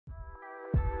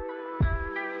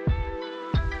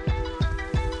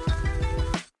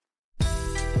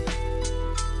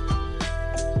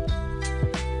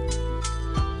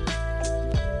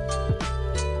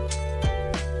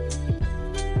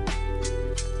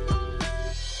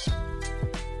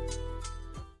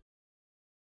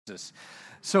Jesus.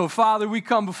 So, Father, we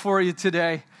come before you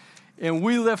today, and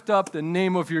we lift up the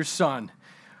name of your Son.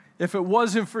 If it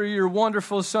wasn't for your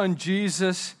wonderful Son,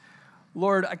 Jesus,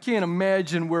 Lord, I can't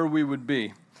imagine where we would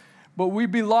be. But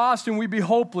we'd be lost and we'd be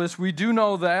hopeless. We do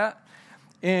know that.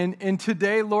 And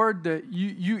today, Lord, that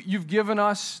you've given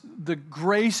us the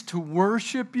grace to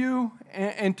worship you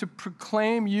and to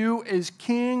proclaim you as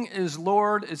King, as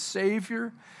Lord, as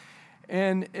Savior.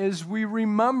 And as we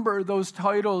remember those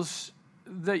titles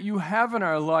that you have in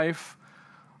our life,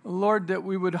 Lord, that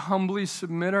we would humbly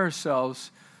submit ourselves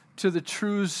to the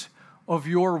truths of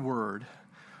your word.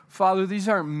 Father, these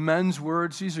aren't men's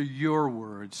words, these are your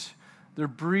words. They're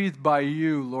breathed by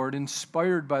you, Lord,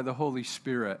 inspired by the Holy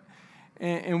Spirit.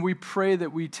 And we pray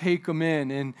that we take them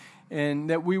in and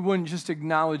that we wouldn't just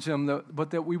acknowledge them,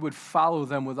 but that we would follow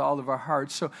them with all of our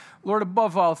hearts. So, Lord,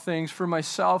 above all things, for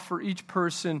myself, for each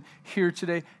person here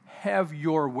today, have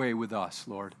your way with us,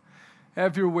 Lord.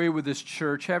 Have your way with this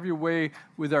church. Have your way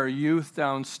with our youth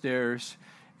downstairs.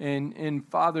 And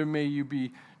Father, may you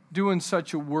be doing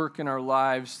such a work in our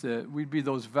lives that we'd be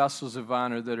those vessels of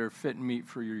honor that are fit and meet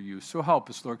for your use. So help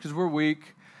us, Lord, because we're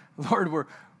weak. Lord, we're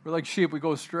like sheep. We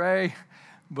go astray.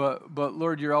 But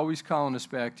Lord, you're always calling us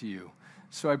back to you.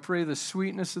 So I pray the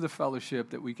sweetness of the fellowship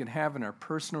that we can have in our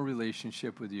personal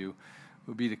relationship with you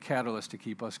will be the catalyst to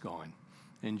keep us going.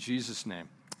 In Jesus' name,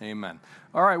 amen.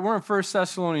 All right, we're in 1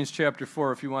 Thessalonians chapter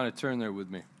 4, if you want to turn there with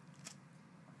me.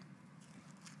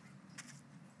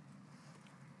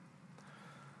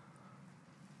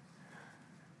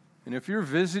 And if you're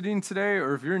visiting today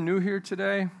or if you're new here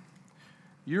today,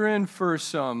 you're in for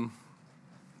some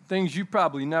things you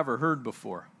probably never heard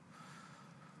before.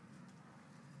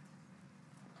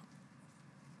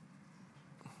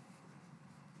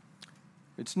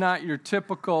 It's not your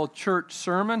typical church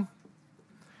sermon,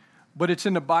 but it's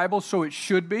in the Bible, so it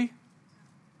should be.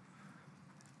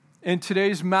 And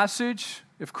today's message,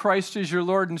 if Christ is your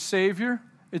Lord and Savior,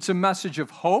 it's a message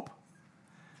of hope.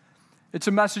 It's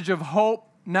a message of hope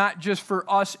not just for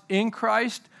us in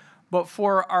Christ, but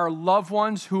for our loved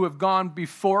ones who have gone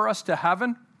before us to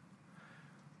heaven.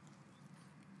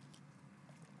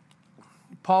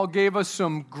 Paul gave us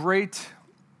some great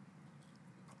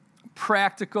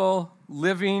practical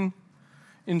living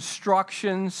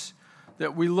instructions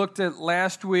that we looked at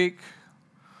last week.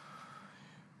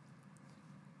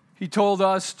 He told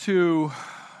us to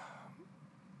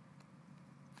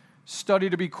study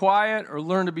to be quiet or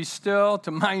learn to be still,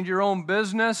 to mind your own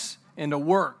business, and to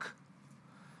work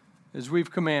as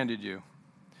we've commanded you.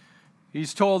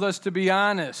 He's told us to be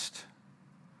honest,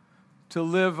 to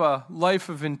live a life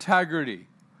of integrity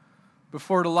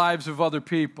before the lives of other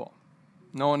people,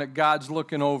 knowing that God's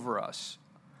looking over us.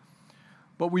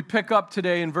 But we pick up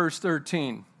today in verse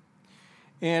 13.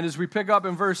 And as we pick up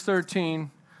in verse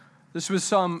 13, this was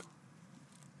some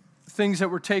things that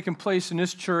were taking place in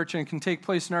this church and can take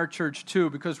place in our church too,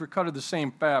 because we're cut of the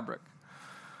same fabric.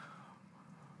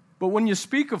 But when you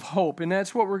speak of hope, and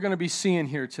that's what we're going to be seeing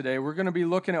here today, we're going to be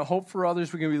looking at hope for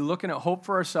others, we're going to be looking at hope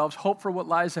for ourselves, hope for what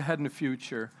lies ahead in the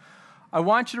future. I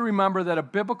want you to remember that a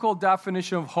biblical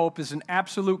definition of hope is an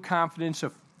absolute confidence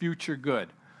of future good.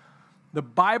 The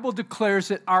Bible declares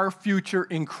that our future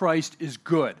in Christ is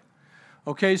good.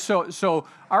 Okay, so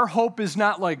our hope is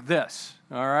not like this,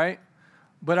 all right?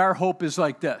 But our hope is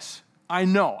like this. I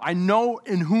know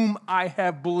in whom I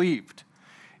have believed,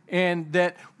 and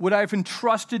that what I've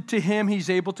entrusted to him, he's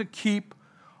able to keep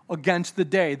against the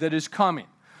day that is coming.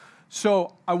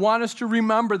 So I want us to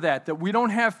remember that we don't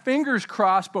have fingers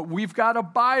crossed, but we've got a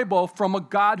Bible from a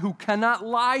God who cannot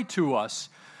lie to us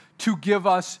to give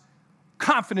us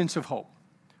confidence of hope.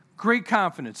 Great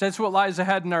confidence. That's what lies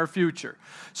ahead in our future.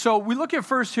 So we look at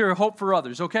first here, hope for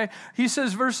others, okay? He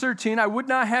says, verse 13, I would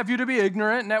not have you to be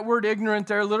ignorant. And that word ignorant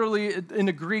there, literally in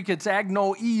the Greek, it's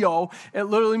agnoeo. It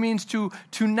literally means to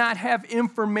not have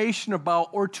information about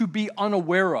or to be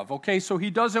unaware of, okay? So he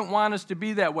doesn't want us to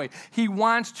be that way. He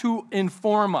wants to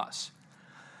inform us.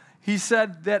 He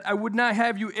said that I would not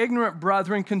have you ignorant,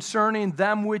 brethren, concerning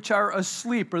them which are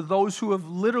asleep, or those who have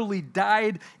literally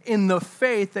died in the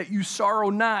faith, that you sorrow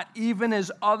not, even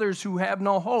as others who have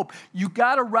no hope. You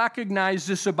got to recognize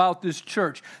this about this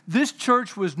church. This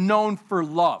church was known for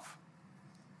love,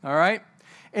 all right?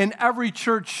 And every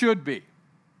church should be.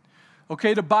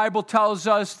 Okay, the Bible tells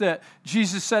us that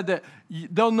Jesus said that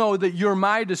they'll know that you're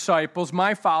my disciples,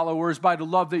 my followers, by the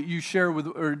love that you share with,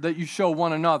 or that you show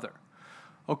one another.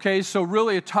 Okay, so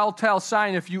really a telltale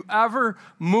sign, if you ever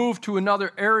move to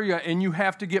another area and you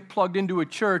have to get plugged into a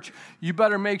church, you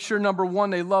better make sure, number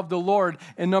one, they love the Lord,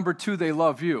 and number two, they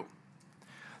love you.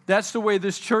 That's the way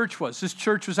this church was. This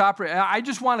church was operating. I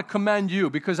just want to commend you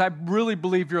because I really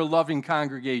believe you're a loving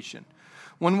congregation.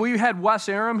 When we had Wes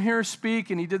Aram here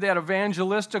speak, and he did that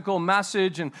evangelistical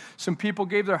message, and some people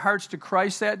gave their hearts to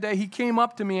Christ that day, he came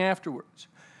up to me afterwards.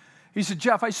 He said,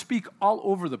 Jeff, I speak all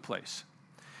over the place,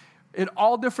 in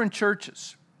all different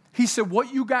churches. He said,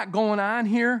 what you got going on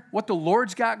here, what the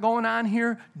Lord's got going on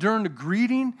here during the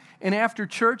greeting and after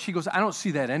church, he goes, I don't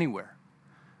see that anywhere,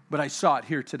 but I saw it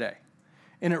here today.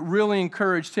 And it really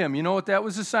encouraged him. You know what that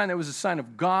was a sign? That was a sign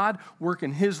of God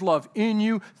working his love in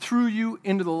you, through you,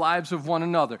 into the lives of one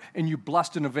another. And you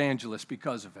blessed an evangelist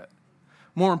because of it.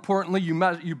 More importantly,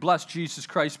 you blessed Jesus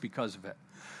Christ because of it.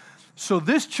 So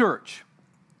this church,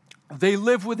 they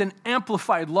live with an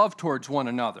amplified love towards one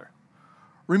another.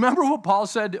 Remember what Paul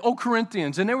said,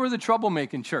 Corinthians, and they were the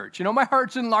troublemaking church. My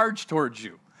heart's enlarged towards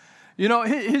you.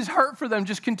 His heart for them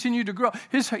just continued to grow.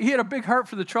 He had a big heart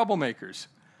for the troublemakers.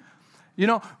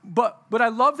 But I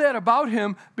love that about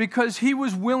him because he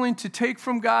was willing to take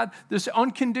from God this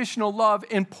unconditional love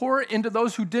and pour it into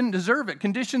those who didn't deserve it.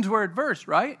 Conditions were adverse,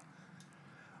 right?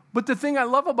 But the thing I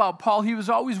love about Paul, he was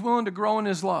always willing to grow in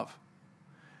his love.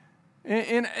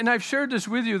 And I've shared this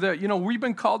with you that, we've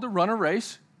been called to run a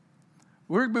race.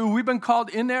 We've been called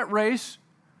in that race,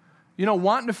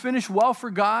 wanting to finish well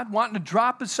for God, wanting to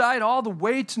drop aside all the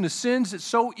weights and the sins that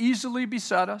so easily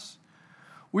beset us.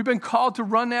 We've been called to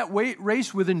run that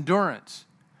race with endurance,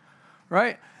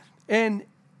 right? And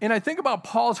I think about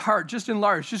Paul's heart just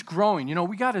enlarged, just growing.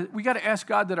 We got to ask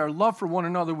God that our love for one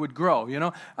another would grow.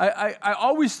 I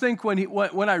always think when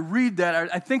I read that,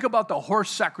 I think about the horse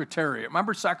Secretariat.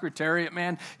 Remember Secretariat,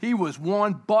 man? He was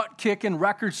one butt-kicking,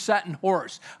 record-setting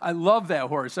horse. I love that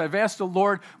horse. I've asked the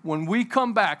Lord, when we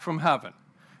come back from heaven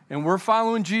and we're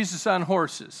following Jesus on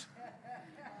horses,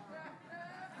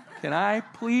 can I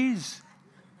please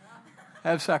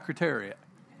have Secretariat?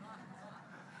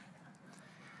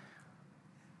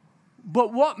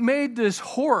 But what made this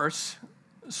horse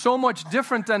so much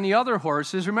different than the other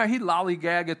horses, remember, he'd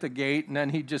lollygag at the gate, and then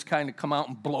he'd just kind of come out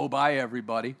and blow by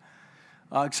everybody.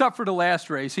 Except for the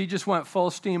last race. He just went full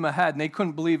steam ahead, and they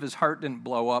couldn't believe his heart didn't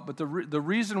blow up. But the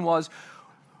reason was,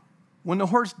 when the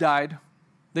horse died,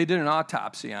 they did an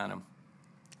autopsy on him.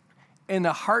 And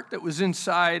the heart that was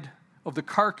inside of the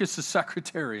carcass of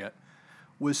Secretariat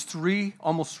was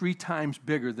almost three times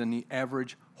bigger than the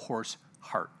average horse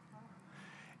heart.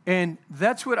 And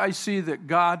that's what I see that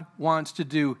God wants to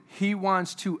do. He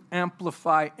wants to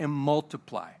amplify and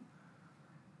multiply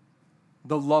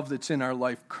the love that's in our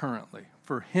life currently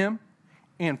for him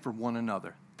and for one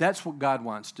another. That's what God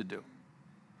wants to do.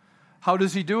 How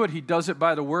does he do it? He does it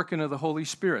by the working of the Holy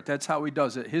Spirit. That's how he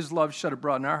does it. His love shed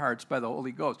abroad in our hearts by the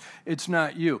Holy Ghost. It's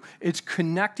not you. It's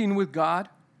connecting with God,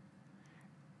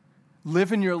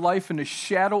 living your life in a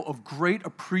shadow of great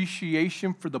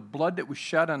appreciation for the blood that was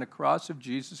shed on the cross of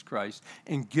Jesus Christ,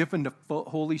 and giving the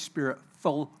Holy Spirit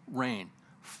full reign.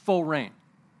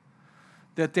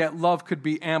 That love could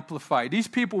be amplified. These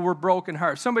people were broken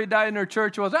hearts. Somebody died in their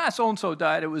church. It was, so-and-so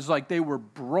died. It was like they were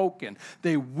broken.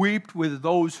 They wept with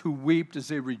those who wept as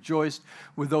they rejoiced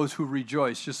with those who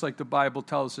rejoiced, just like the Bible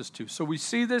tells us to. So we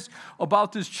see this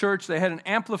about this church. They had an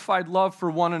amplified love for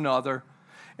one another,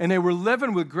 and they were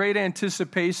living with great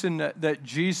anticipation that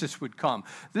Jesus would come.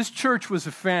 This church was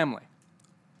a family,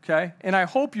 okay? And I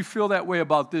hope you feel that way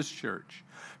about this church,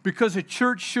 because a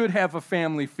church should have a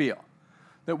family feel,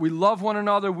 that we love one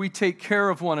another, we take care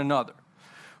of one another.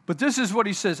 But this is what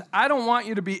he says, I don't want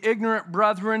you to be ignorant,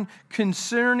 brethren,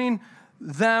 concerning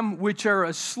them which are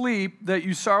asleep, that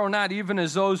you sorrow not, even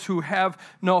as those who have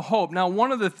no hope. Now,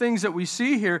 one of the things that we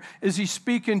see here is he's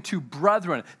speaking to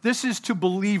brethren. This is to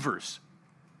believers.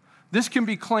 This can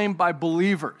be claimed by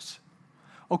believers.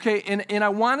 Okay, and I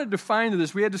wanted to define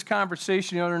this. We had this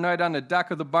conversation the other night on the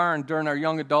deck of the barn during our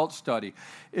young adult study,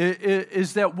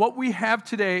 is that what we have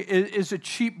today is a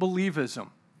cheap believism.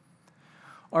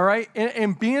 All right,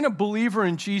 and being a believer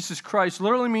in Jesus Christ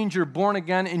literally means you're born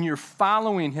again and you're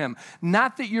following him,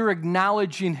 not that you're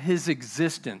acknowledging his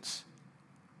existence.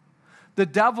 The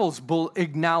devils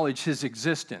acknowledge his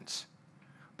existence,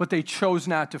 but they chose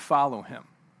not to follow him.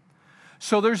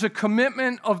 So there's a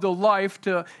commitment of the life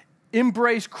to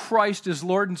embrace Christ as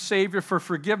Lord and Savior for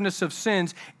forgiveness of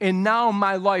sins, and now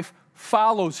my life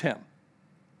follows him.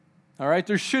 All right,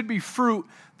 there should be fruit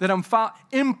that I'm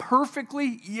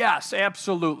imperfectly. Yes,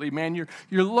 absolutely, man. You're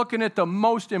looking at the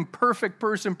most imperfect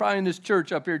person probably in this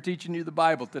church up here teaching you the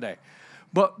Bible today,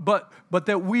 but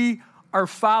that we are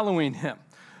following him.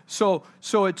 So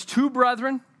it's two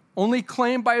brethren, only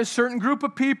claimed by a certain group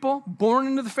of people, born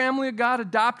into the family of God,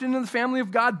 adopted into the family of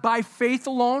God by faith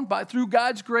alone, through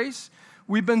God's grace,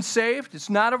 we've been saved. It's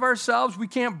not of ourselves. We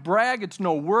can't brag. It's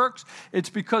no works. It's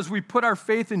because we put our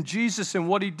faith in Jesus and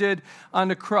what he did on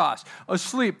the cross.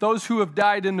 Asleep, those who have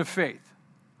died in the faith.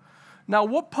 Now,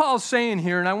 what Paul's saying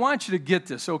here, and I want you to get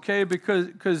this, okay,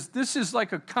 because this is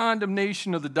like a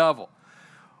condemnation of the devil.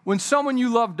 When someone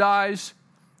you love dies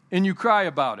and you cry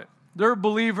about it, they're a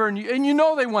believer, and you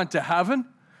know they went to heaven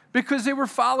because they were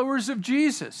followers of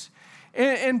Jesus.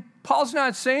 And Paul's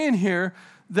not saying here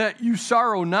that you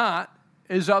sorrow not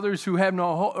as others who have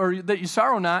no hope, or that you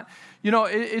sorrow not. You know,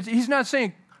 he's not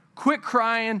saying quit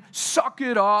crying, suck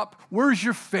it up, where's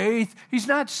your faith? He's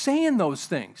not saying those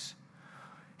things.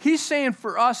 He's saying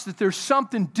for us that there's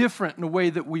something different in the way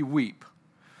that we weep,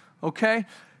 okay?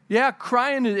 Yeah,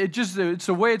 crying, it's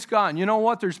the way it's gone. You know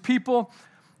what? There's people,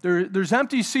 there's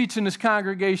empty seats in this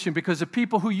congregation because the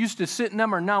people who used to sit in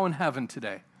them are now in heaven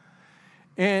today.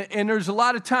 And there's a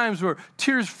lot of times where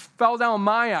tears fell down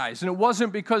my eyes, and it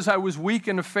wasn't because I was weak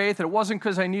in the faith, and it wasn't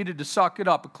because I needed to suck it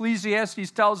up.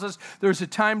 Ecclesiastes tells us there's a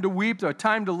time to weep, a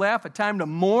time to laugh, a time to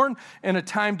mourn, and a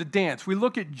time to dance. We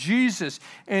look at Jesus,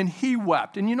 and he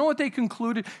wept. And you know what they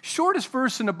concluded? Shortest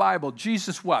verse in the Bible,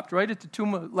 Jesus wept, right at the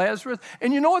tomb of Lazarus.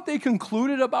 And you know what they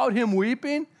concluded about him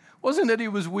weeping? Wasn't that he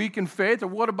was weak in faith, or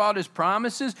what about his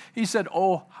promises? He said,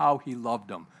 oh, how he loved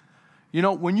them. You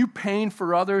know, when you pain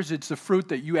for others, it's the fruit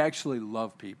that you actually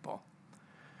love people.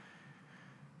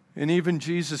 And even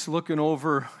Jesus, looking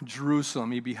over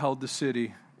Jerusalem, he beheld the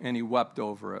city and he wept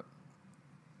over it.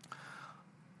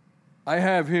 I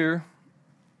have here,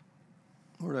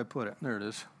 where did I put it? There it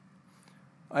is.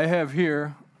 I have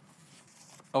here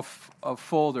a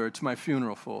folder. It's my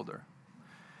funeral folder.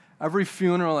 Every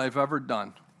funeral I've ever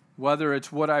done, whether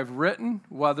it's what I've written,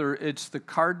 whether it's the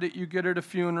card that you get at a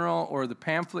funeral or the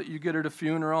pamphlet you get at a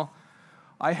funeral,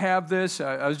 I have this.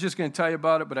 I was just going to tell you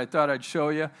about it, but I thought I'd show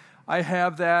you. I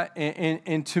have that,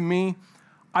 and to me,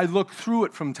 I look through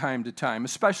it from time to time,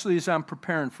 especially as I'm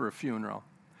preparing for a funeral.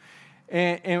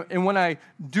 And when I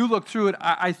do look through it,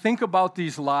 I think about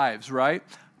these lives, right?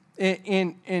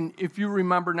 And if you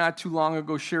remember not too long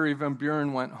ago, Sherry Van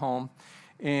Buren went home.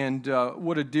 And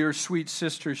what a dear, sweet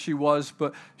sister she was.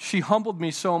 But she humbled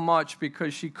me so much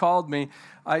because she called me.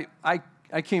 I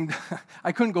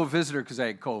couldn't go visit her because I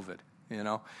had COVID, you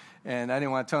know. And I didn't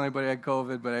want to tell anybody I had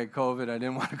COVID, but I had COVID. I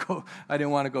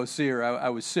didn't want to go see her. I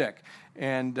was sick.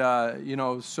 And, you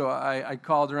know, so I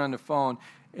called her on the phone.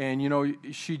 And, you know,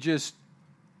 she just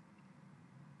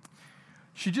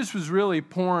was really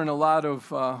pouring a lot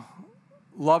of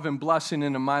love and blessing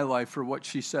into my life for what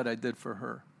she said I did for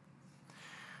her.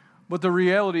 But the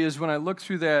reality is when I look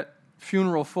through that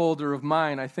funeral folder of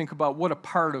mine, I think about what a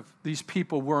part of these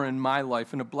people were in my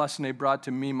life and a blessing they brought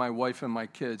to me, my wife, and my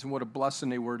kids, and what a blessing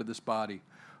they were to this body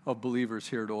of believers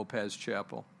here at Old Paths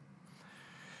Chapel.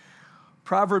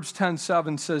 Proverbs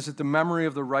 10:7 says that the memory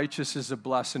of the righteous is a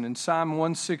blessing, and Psalm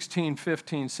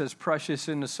 116:15 says, precious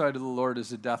in the sight of the Lord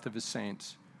is the death of his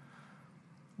saints.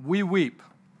 We weep.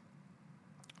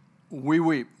 We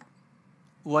weep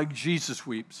like Jesus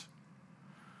weeps.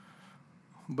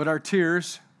 But our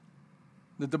tears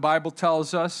that the Bible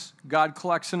tells us God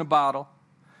collects in a bottle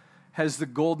has the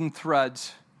golden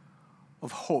threads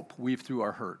of hope weave through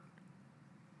our hurt.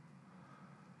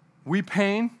 We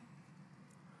pain,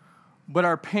 but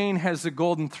our pain has the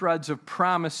golden threads of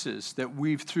promises that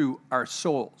weave through our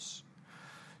souls.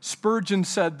 Spurgeon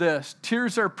said this,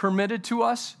 tears are permitted to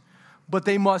us, but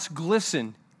they must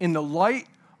glisten in the light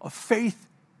of faith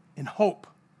and hope.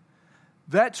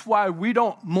 That's why we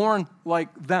don't mourn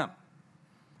like them.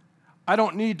 I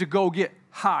don't need to go get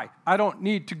high. I don't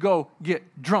need to go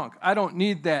get drunk. I don't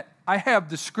need that. I have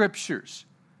the scriptures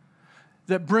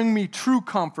that bring me true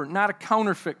comfort, not a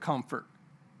counterfeit comfort.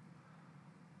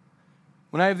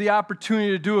 When I have the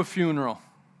opportunity to do a funeral,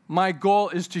 my goal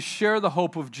is to share the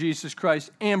hope of Jesus Christ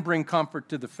and bring comfort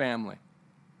to the family.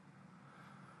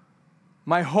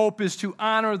 My hope is to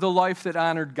honor the life that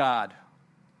honored God.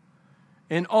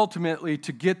 And ultimately,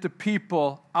 to get the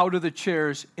people out of the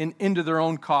chairs and into their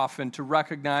own coffin to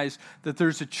recognize that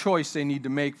there's a choice they need to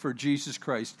make for Jesus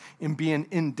Christ. And being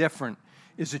indifferent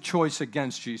is a choice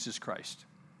against Jesus Christ.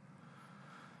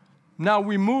 Now,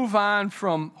 we move on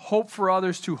from hope for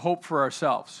others to hope for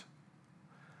ourselves.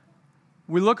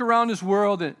 We look around this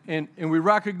world and we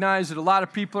recognize that a lot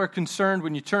of people are concerned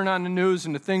when you turn on the news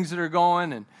and the things that are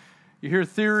going. And you hear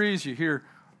theories, you hear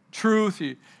truth,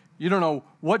 you don't know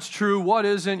what's true, what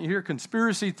isn't. You hear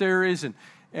conspiracy theories,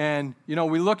 and you know,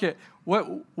 we look at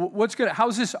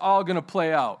how's this all going to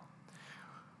play out?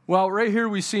 Well, right here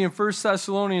we see in 1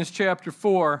 Thessalonians chapter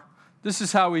 4, this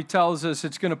is how he tells us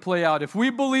it's going to play out. If we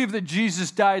believe that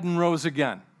Jesus died and rose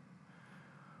again,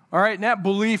 All right, and that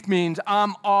belief means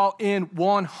I'm all in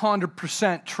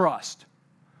 100% trust.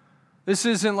 This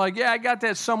isn't like, yeah, I got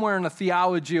that somewhere in a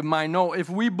theology of mine. No, if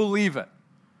we believe it,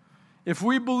 if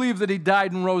we believe that he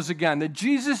died and rose again, that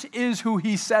Jesus is who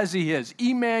he says he is,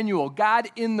 Emmanuel, God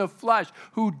in the flesh,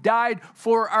 who died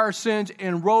for our sins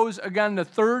and rose again the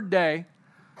third day,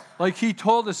 like he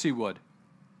told us he would.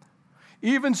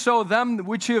 Even so, them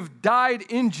which have died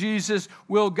in Jesus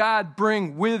will God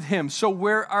bring with him. So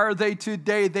where are they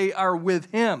today? They are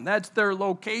with him. That's their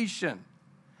location.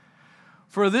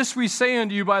 For this we say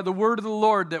unto you by the word of the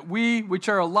Lord, that we which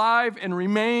are alive and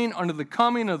remain unto the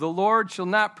coming of the Lord shall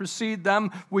not precede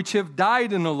them which have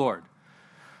died in the Lord.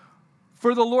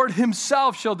 For the Lord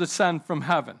himself shall descend from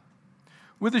heaven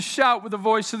with a shout, with the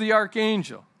voice of the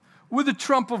archangel, with the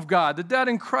trump of God. The dead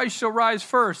in Christ shall rise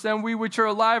first. Then we which are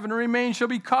alive and remain shall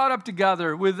be caught up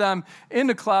together with them in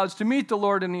the clouds to meet the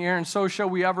Lord in the air, and so shall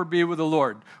we ever be with the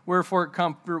Lord. Wherefore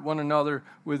comfort one another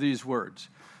with these words.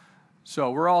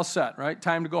 So we're all set, right?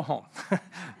 Time to go home.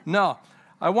 No,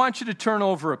 I want you to turn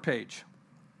over a page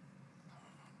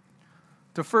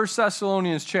to 1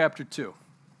 Thessalonians chapter 2.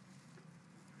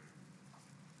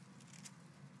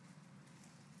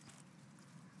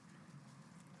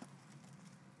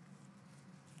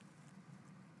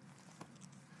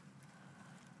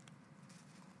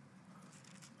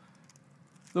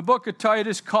 The book of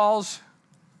Titus calls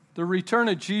the return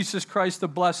of Jesus Christ the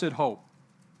blessed hope.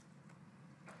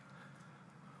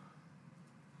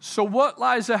 So what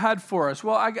lies ahead for us?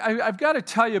 Well, I've got to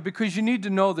tell you, because you need to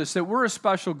know this, that we're a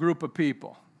special group of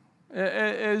people.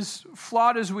 As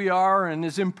flawed as we are and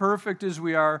as imperfect as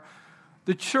we are,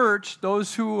 the church,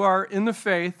 those who are in the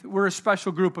faith, we're a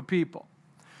special group of people.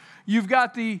 You've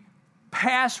got the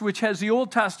past, which has the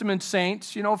Old Testament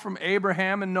saints, from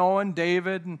Abraham and Noah and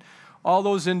David and all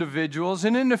those individuals.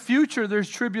 And in the future, there's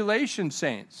tribulation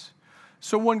saints.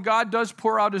 So when God does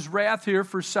pour out his wrath here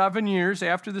for 7 years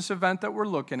after this event that we're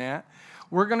looking at,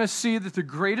 we're going to see that the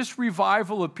greatest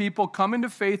revival of people coming to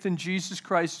faith in Jesus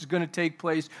Christ is going to take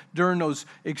place during those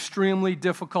extremely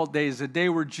difficult days, the day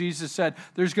where Jesus said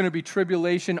there's going to be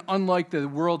tribulation unlike the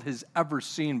world has ever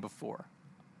seen before.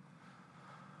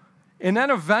 And then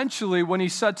eventually, when he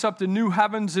sets up the new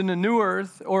heavens and the new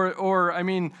earth,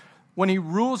 when he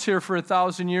rules here for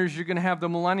 1,000 years, you're going to have the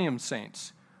millennium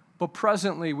saints. But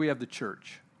presently, we have the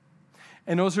church.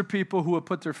 And those are people who have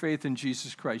put their faith in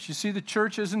Jesus Christ. You see, the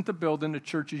church isn't the building, the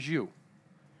church is you.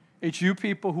 It's you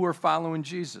people who are following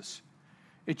Jesus.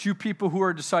 It's you people who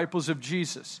are disciples of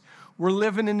Jesus. We're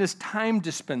living in this time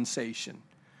dispensation.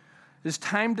 This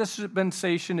time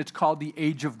dispensation, it's called the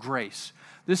age of grace.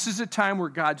 This is a time where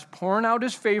God's pouring out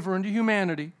his favor into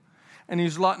humanity. And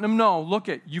he's letting them know, look,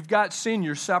 you've got sin.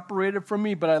 You're separated from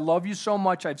me, but I love you so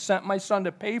much. I've sent my son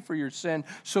to pay for your sin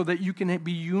so that you can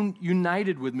be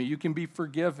united with me. You can be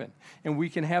forgiven. And we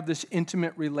can have this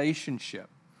intimate relationship.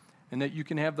 And that you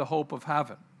can have the hope of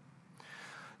heaven.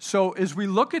 So as we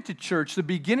look at the church, the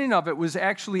beginning of it was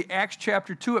actually Acts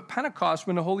chapter 2 at Pentecost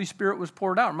when the Holy Spirit was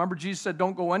poured out. Remember, Jesus said,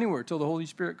 don't go anywhere till the Holy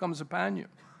Spirit comes upon you.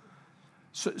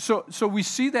 So we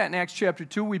see that in Acts chapter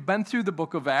 2. We've been through the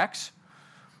book of Acts.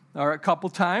 A couple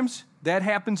times. That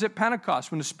happens at Pentecost.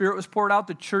 When the Spirit was poured out,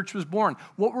 the church was born.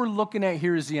 What we're looking at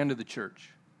here is the end of the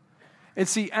church.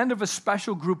 It's the end of a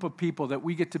special group of people that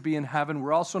we get to be in heaven.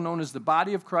 We're also known as the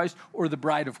body of Christ or the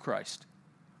bride of Christ.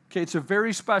 Okay, it's a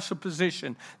very special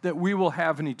position that we will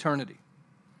have in eternity.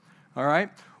 All right?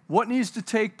 What needs to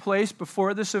take place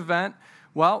before this event?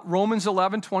 Well, Romans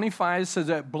 11:25 says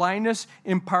that blindness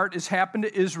in part has happened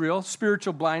to Israel.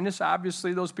 Spiritual blindness,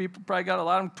 obviously those people probably got a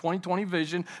lot of 20/20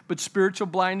 vision, but spiritual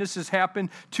blindness has happened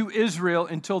to Israel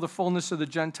until the fullness of the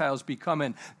Gentiles be come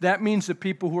in. That means the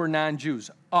people who are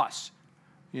non-Jews, us.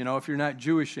 If you're not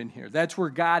Jewish in here. That's where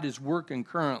God is working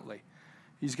currently.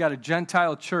 He's got a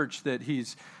Gentile church that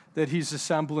he's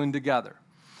assembling together.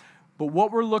 But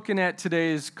what we're looking at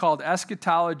today is called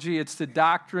eschatology. It's the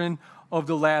doctrine of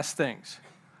the last things.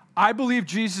 I believe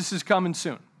Jesus is coming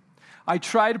soon. I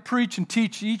try to preach and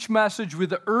teach each message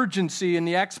with the urgency and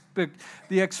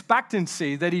the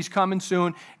expectancy that he's coming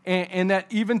soon, and that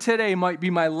even today might be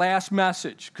my last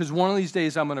message, because one of these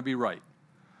days I'm going to be right.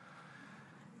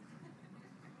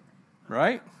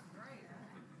 Right?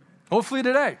 Hopefully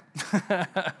today.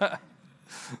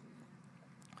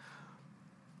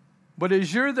 But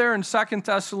as you're there in 2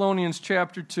 Thessalonians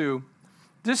chapter 2,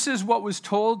 this is what was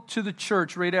told to the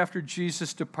church right after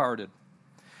Jesus departed.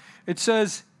 It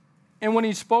says, and when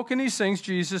he'd spoken these things,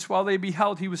 Jesus, while they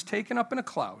beheld, he was taken up in a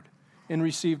cloud and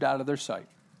received out of their sight.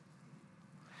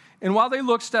 And while they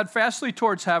looked steadfastly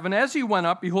towards heaven, as he went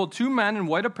up, behold, two men in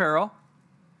white apparel,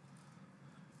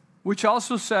 which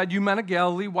also said, you men of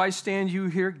Galilee, why stand you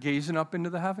here gazing up into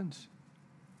the heavens?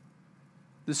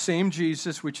 The same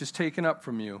Jesus which is taken up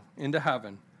from you into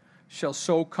heaven shall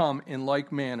so come in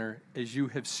like manner as you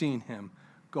have seen him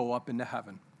go up into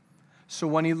heaven. So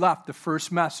when he left, the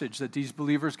first message that these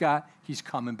believers got, he's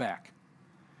coming back.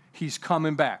 He's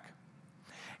coming back.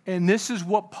 And this is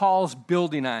what Paul's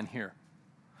building on here.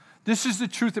 This is the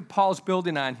truth that Paul's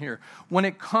building on here. When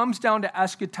it comes down to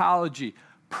eschatology,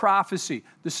 prophecy,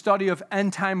 the study of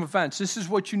end-time events, this is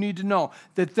what you need to know,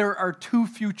 that there are two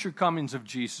future comings of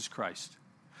Jesus Christ.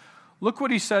 Look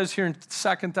what he says here in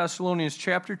 2 Thessalonians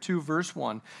chapter 2, verse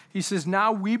 1. He says,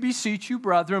 now we beseech you,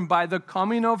 brethren, by the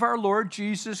coming of our Lord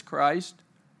Jesus Christ,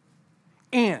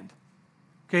 and,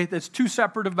 okay, that's two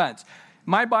separate events.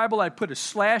 My Bible, I put a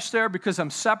slash there because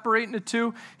I'm separating the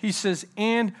two. He says,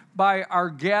 and by our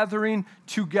gathering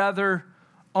together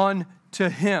unto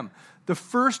him. The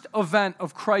first event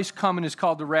of Christ's coming is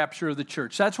called the rapture of the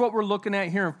church. That's what we're looking at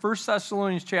here in 1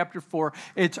 Thessalonians chapter 4.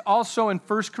 It's also in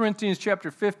 1 Corinthians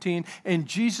chapter 15, and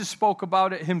Jesus spoke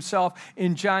about it himself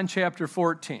in John chapter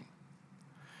 14.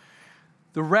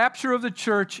 The rapture of the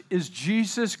church is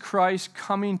Jesus Christ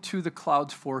coming to the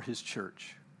clouds for his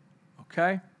church.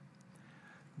 Okay?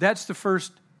 That's the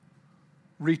first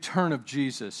return of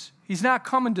Jesus. He's not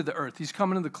coming to the earth. He's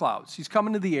coming to the clouds. He's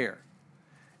coming to the air.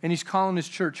 And he's calling his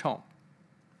church home.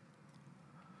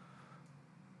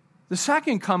 The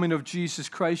second coming of Jesus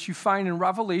Christ you find in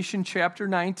Revelation chapter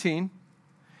 19.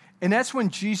 And that's when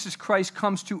Jesus Christ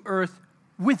comes to earth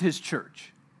with his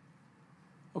church.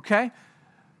 Okay?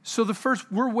 So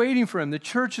we're waiting for him. The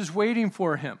church is waiting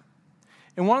for him.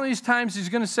 And one of these times he's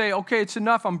going to say, okay, it's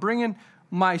enough. I'm bringing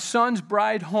my son's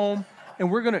bride home. And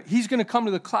he's going to come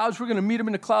to the clouds. We're going to meet him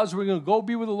in the clouds. We're going to go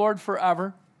be with the Lord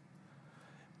forever.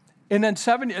 And then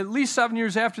at least 7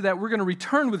 years after that, we're going to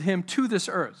return with him to this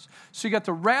earth. So you got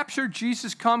the rapture,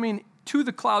 Jesus coming to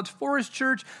the clouds for his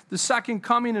church. The second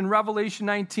coming in Revelation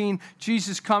 19,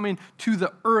 Jesus coming to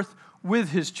the earth with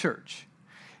his church.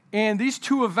 And these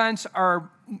two events are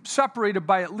separated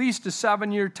by at least a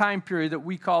 7-year time period that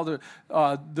we call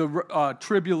the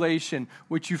tribulation,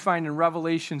 which you find in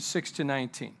Revelation 6 to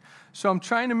 19. So I'm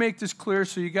trying to make this clear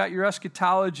so you got your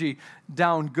eschatology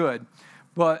down good.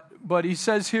 But he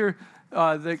says here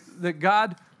that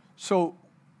God, so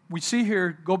we see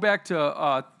here, go back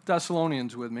to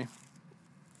Thessalonians with me.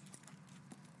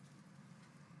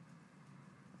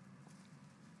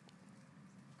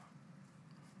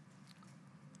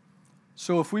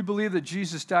 So if we believe that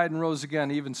Jesus died and rose again,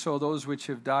 even so those which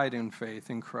have died in faith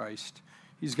in Christ,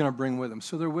 he's going to bring with him.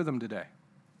 So they're with him today.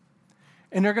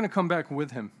 And they're going to come back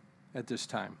with him at this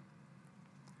time.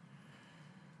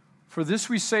 For this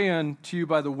we say unto you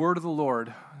by the word of the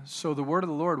Lord. So the word of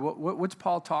the Lord, what's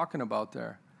Paul talking about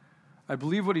there? I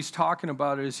believe what he's talking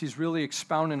about is he's really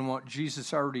expounding what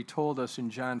Jesus already told us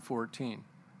in John 14,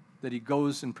 that he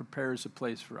goes and prepares a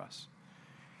place for us.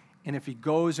 And if he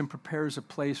goes and prepares a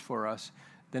place for us,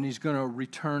 then he's going to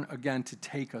return again to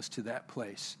take us to that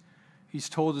place. He's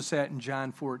told us that in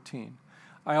John 14.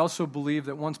 I also believe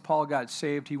that once Paul got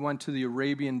saved, he went to the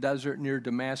Arabian desert near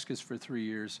Damascus for 3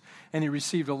 years, and he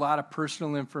received a lot of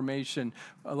personal information,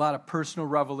 a lot of personal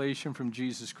revelation from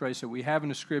Jesus Christ that we have in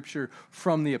the Scripture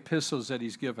from the epistles that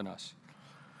he's given us.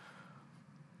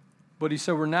 But he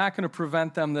said, we're not going to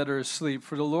prevent them that are asleep,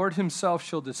 for the Lord himself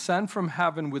shall descend from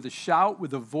heaven with a shout, with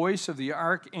the voice of the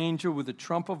archangel, with the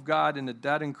trump of God, and the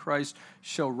dead in Christ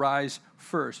shall rise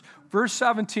first. Verse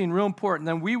 17, real important.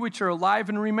 Then we which are alive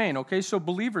and remain, okay, so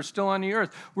believers still on the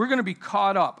earth, we're going to be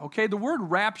caught up, okay? The word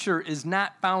rapture is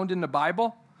not found in the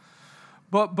Bible,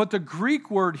 but the Greek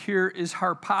word here is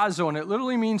harpazo, and it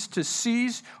literally means to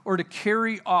seize or to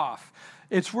carry off.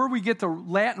 It's where we get the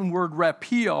Latin word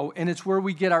rapio, and it's where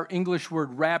we get our English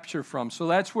word rapture from. So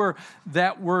that's where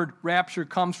that word rapture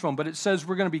comes from. But it says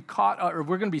we're going to be caught, or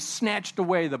we're going to be snatched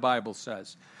away, the Bible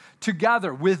says.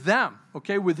 Together with them,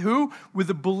 okay? With who? With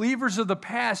the believers of the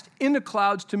past in the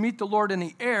clouds to meet the Lord in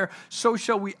the air. So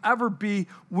shall we ever be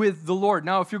with the Lord.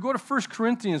 Now, if you go to 1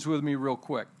 Corinthians with me real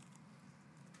quick.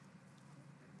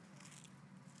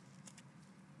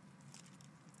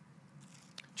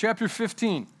 Chapter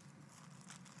 15.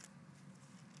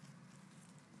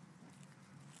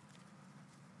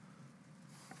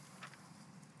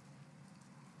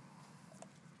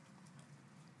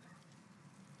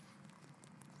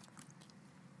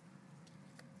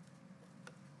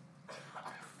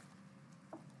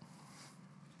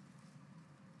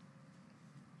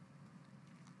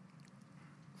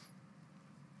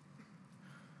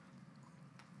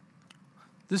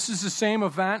 This is the same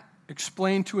event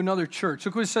explained to another church.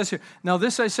 Look what it says here. Now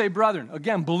this I say, brethren,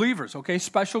 again, believers, okay,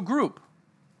 special group.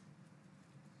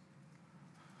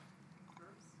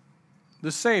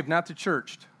 The saved, not the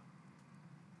churched.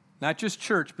 Not just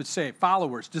church, but saved.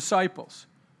 Followers, disciples.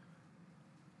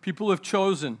 People who have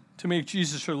chosen to make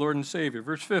Jesus their Lord and Savior.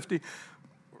 Verse 50,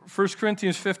 1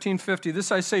 Corinthians 15:50.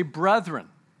 This I say, brethren,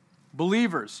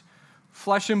 believers,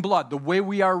 flesh and blood, the way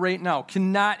we are right now,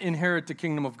 cannot inherit the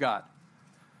kingdom of God.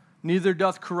 Neither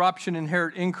doth corruption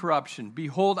inherit incorruption.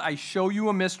 Behold, I show you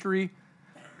a mystery.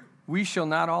 We shall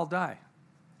not all die.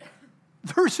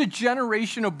 There's a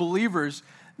generation of believers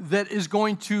that is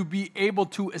going to be able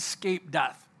to escape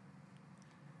death.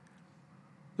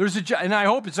 And I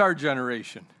hope it's our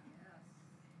generation.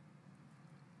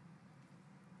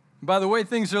 By the way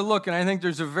things are looking, I think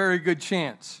there's a very good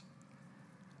chance.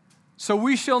 So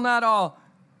we shall not all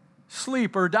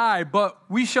sleep or die, but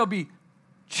we shall be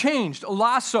changed.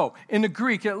 Alasso in the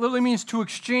Greek, it literally means to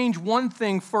exchange one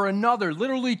thing for another,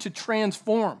 literally to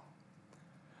transform.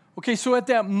 Okay, so at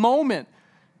that moment,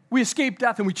 we escape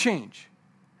death and we change.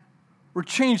 We're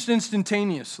changed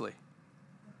instantaneously.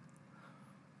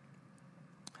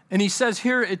 And he says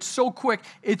here, it's so quick,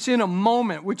 it's in a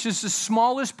moment, which is the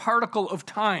smallest particle of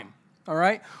time, all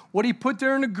right? What he put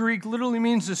there in the Greek literally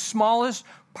means the smallest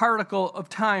particle of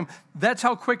time. That's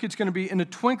how quick it's going to be. In the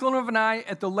twinkling of an eye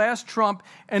at the last trump,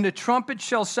 and the trumpet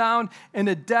shall sound, and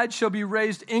the dead shall be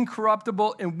raised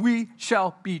incorruptible, and we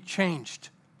shall be changed.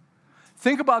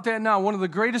 Think about that now. One of the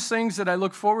greatest things that I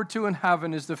look forward to in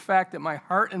heaven is the fact that my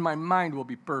heart and my mind will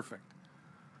be perfect.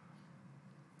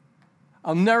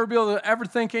 I'll never be able to ever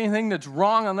think anything that's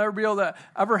wrong. I'll never be able to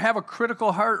ever have a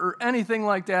critical heart or anything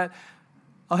like that.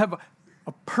 I'll have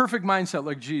a perfect mindset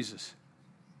like Jesus.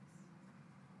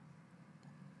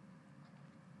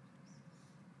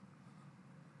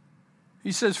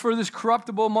 He says, for this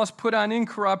corruptible must put on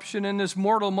incorruption, and this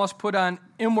mortal must put on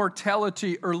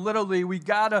immortality. Or literally, we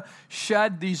got to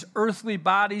shed these earthly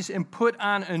bodies and put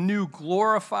on a new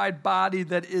glorified body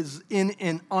that is in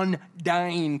an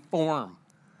undying form.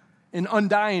 An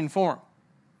undying form.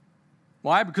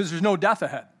 Why? Because there's no death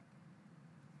ahead.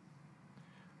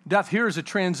 Death here is a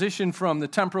transition from the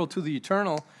temporal to the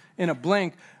eternal in a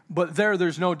blink, but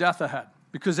there's no death ahead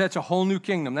because that's a whole new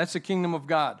kingdom. That's the kingdom of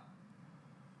God.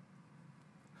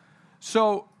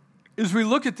 So, as we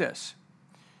look at this,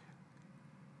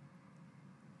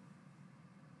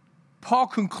 Paul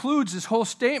concludes this whole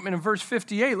statement in verse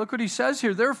 58. Look what he says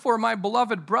here. Therefore, my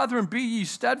beloved brethren, be ye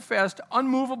steadfast,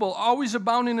 unmovable, always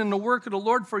abounding in the work of the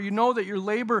Lord, for you know that your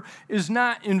labor is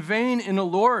not in vain in the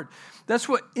Lord. That's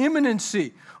what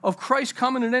imminency of Christ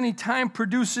coming at any time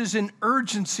produces an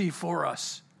urgency for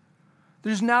us.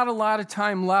 There's not a lot of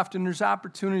time left, and there's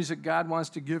opportunities that God wants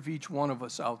to give each one of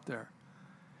us out there.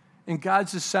 And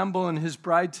God's assembling his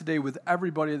bride today with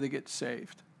everybody that gets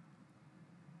saved.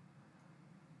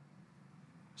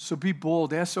 So be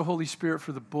bold. Ask the Holy Spirit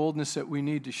for the boldness that we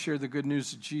need to share the good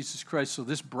news of Jesus Christ so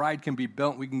this bride can be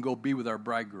built and we can go be with our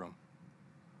bridegroom.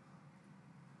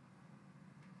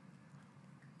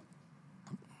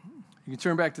 You can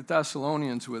turn back to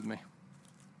Thessalonians with me.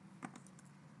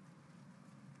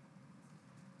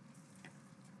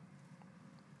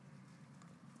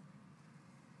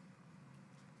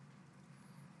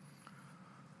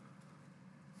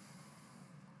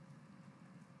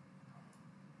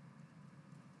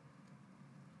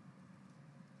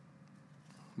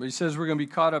 But he says we're going to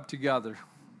be caught up together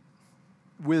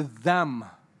with them.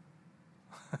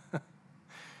 You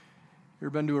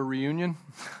ever been to a reunion?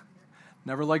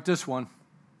 Never like this one.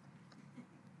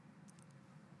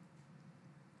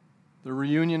 The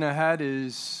reunion ahead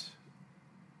is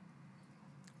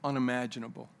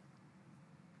unimaginable.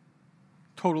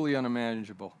 Totally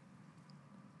unimaginable.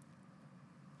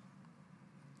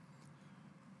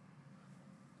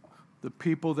 The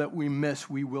people that we miss,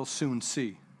 we will soon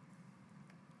see.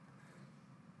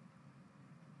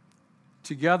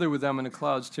 Together with them in the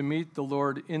clouds to meet the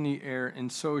Lord in the air, and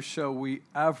so shall we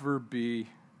ever be,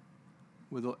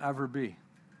 will ever be,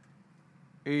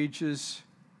 ages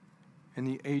and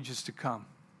the ages to come.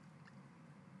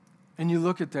 And you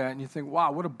look at that and you think,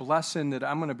 wow, what a blessing that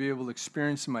I'm going to be able to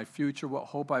experience in my future, what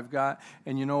hope I've got.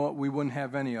 And you know what? We wouldn't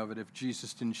have any of it if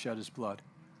Jesus didn't shed his blood.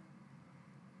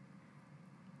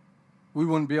 We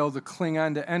wouldn't be able to cling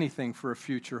on to anything for a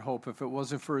future hope if it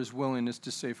wasn't for his willingness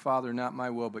to say, Father, not my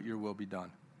will, but your will be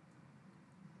done.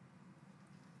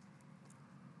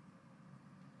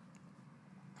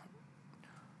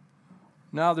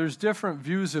 Now, there's different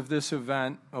views of this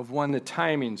event, of when the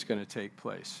timing's going to take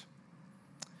place.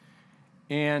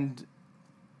 And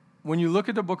when you look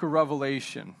at the book of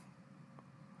Revelation,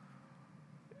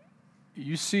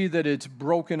 you see that it's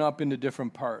broken up into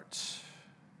different parts.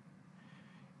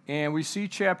 And we see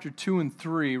chapter 2 and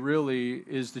 3 really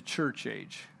is the church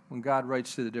age. when God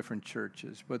writes to the different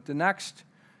churches. But the next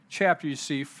chapter you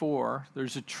see, 4,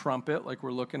 there's a trumpet like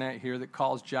we're looking at here that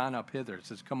calls John up hither. It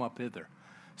says, come up hither.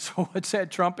 So what's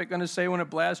that trumpet going to say when it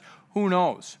blasts? Who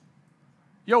knows?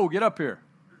 Yo, get up here.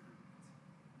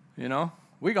 You know,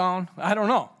 we gone. I don't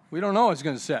know. We don't know what it's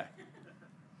going to say.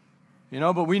 You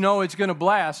know, but we know it's going to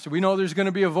blast. We know there's going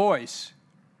to be a voice.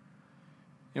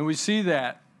 And we see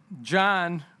that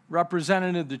John,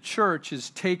 representative of the church, is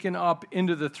taken up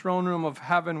into the throne room of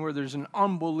heaven where there's an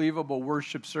unbelievable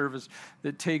worship service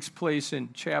that takes place in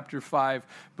chapter 5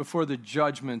 before the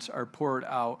judgments are poured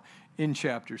out in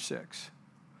chapter 6.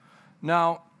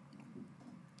 Now,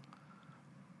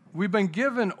 we've been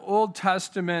given Old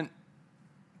Testament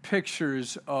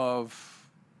pictures of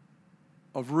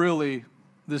really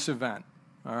this event,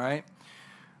 all right?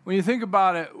 When you think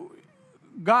about it,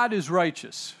 God is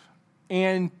righteous,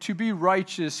 and to be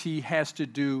righteous, he has to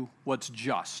do what's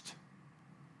just.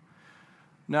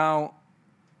 Now,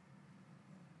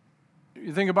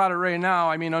 you think about it right now,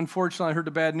 I mean, unfortunately, I heard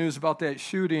the bad news about that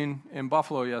shooting in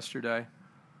Buffalo yesterday.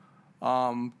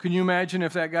 Can you imagine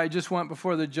if that guy just went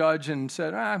before the judge and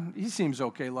said, he seems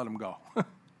okay, let him go?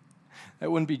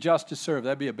 That wouldn't be just to serve.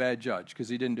 That'd be a bad judge because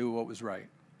he didn't do what was right.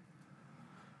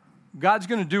 God's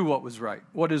going to do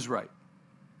what is right.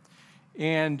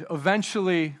 And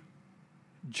eventually,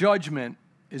 judgment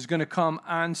is going to come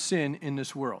on sin in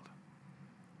this world.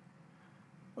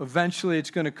 Eventually,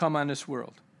 it's going to come on this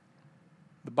world.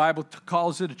 The Bible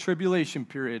calls it a tribulation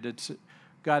period. It's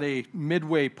got a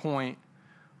midway point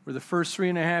where the first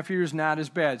 3.5 years, not as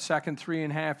bad. Second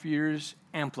 3.5 years,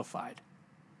 amplified.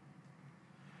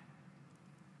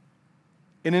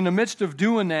 And in the midst of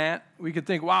doing that, we could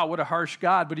think, wow, what a harsh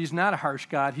God. But he's not a harsh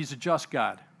God. He's a just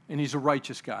God. And he's a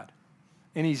righteous God.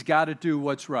 And he's got to do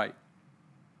what's right.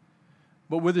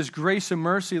 But with his grace and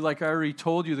mercy, like I already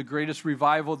told you, the greatest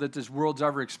revival that this world's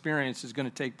ever experienced is going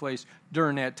to take place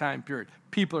during that time period.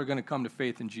 People are going to come to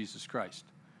faith in Jesus Christ.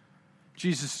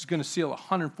 Jesus is going to seal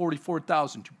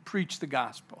 144,000 to preach the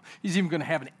gospel. He's even going to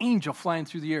have an angel flying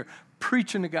through the air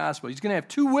preaching the gospel. He's going to have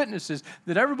 2 witnesses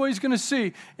that everybody's going to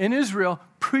see in Israel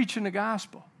preaching the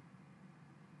gospel.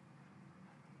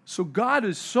 So God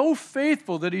is so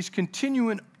faithful that he's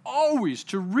continuing always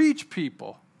to reach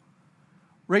people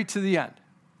right to the end.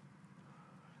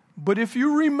 But if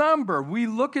you remember, we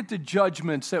look at the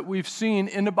judgments that we've seen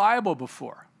in the Bible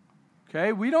before.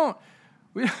 Okay?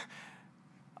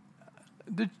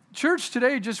 The church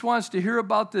today just wants to hear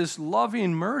about this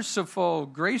loving, merciful,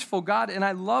 graceful God, and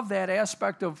I love that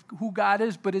aspect of who God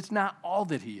is, but it's not all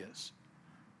that he is.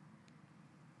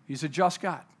 He's a just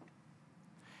God.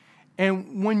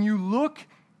 And when you look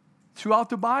throughout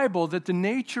the Bible that the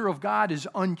nature of God is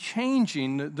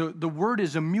unchanging, the word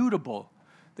is immutable,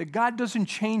 that God doesn't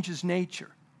change his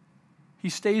nature. He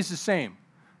stays the same.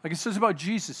 Like it says about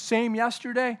Jesus, same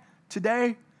yesterday,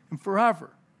 today, and forever.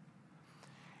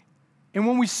 And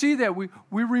when we see that, we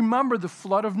remember the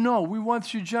flood of Noah. We went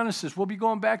through Genesis. We'll be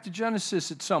going back to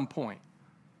Genesis at some point.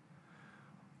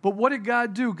 But what did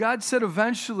God do? God said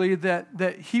eventually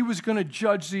that he was going to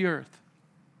judge the earth.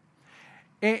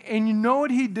 And you know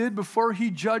what he did before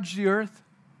he judged the earth?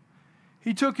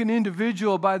 He took an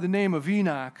individual by the name of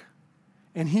Enoch,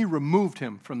 and he removed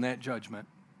him from that judgment.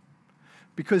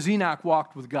 Because Enoch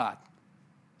walked with God.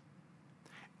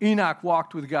 Enoch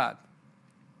walked with God.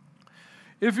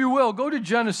 If you will, go to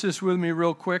Genesis with me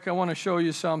real quick. I want to show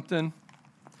you something.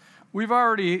 We've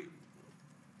already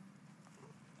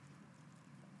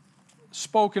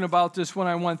spoken about this when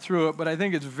I went through it, but I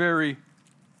think it's very,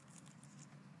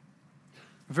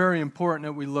 very important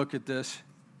that we look at this.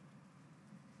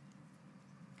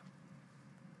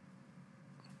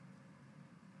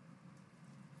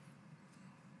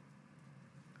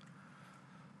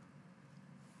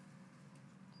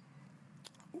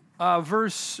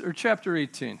 Chapter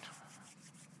 18.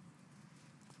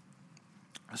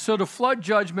 So the flood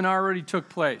judgment already took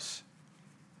place.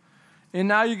 And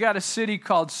now you got a city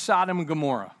called Sodom and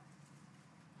Gomorrah.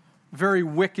 Very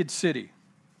wicked city.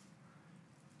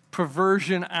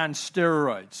 Perversion on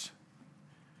steroids.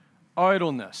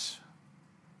 Idleness.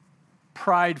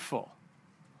 Prideful.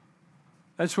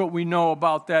 That's what we know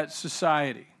about that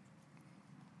society.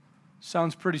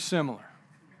 Sounds pretty similar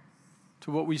to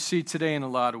what we see today in a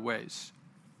lot of ways.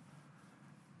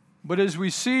 But as we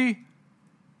see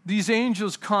these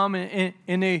angels come and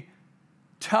they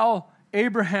tell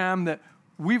Abraham that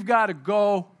we've got to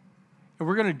go and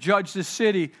we're going to judge the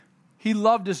city, he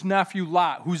loved his nephew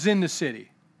Lot, who's in the city.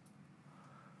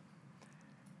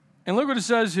 And look what it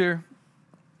says here.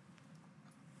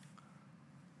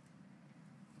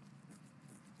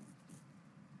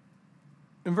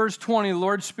 In In verse 20, the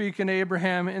Lord speaking to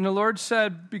Abraham, and the Lord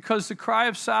said, because the cry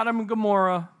of Sodom and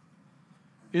Gomorrah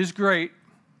is great,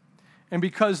 and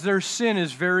because their sin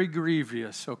is very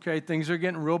grievous, okay? Things are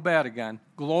getting real bad again.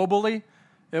 Globally,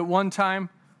 at one time,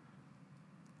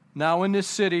 now in this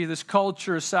city, this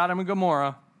culture of Sodom and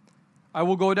Gomorrah, I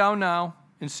will go down now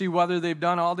and see whether they've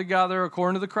done altogether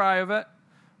according to the cry of it,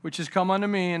 which has come unto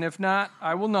me, and if not,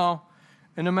 I will know.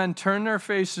 And the men turned their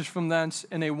faces from thence,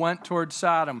 and they went toward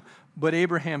Sodom. But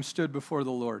Abraham stood before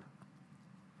the Lord.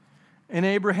 And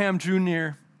Abraham drew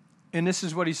near, and this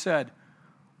is what he said,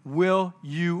 will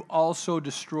you also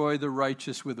destroy the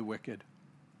righteous with the wicked?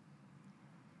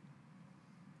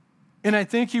 And I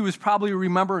think he was probably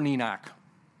remembering Enoch.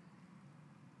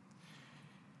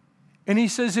 And he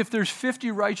says, if there's 50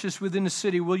 righteous within the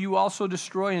city, will you also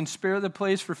destroy and spare the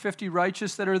place for 50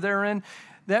 righteous that are therein?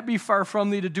 That be far from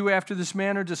thee to do after this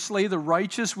manner, to slay the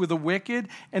righteous with the wicked,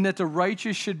 and that the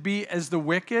righteous should be as the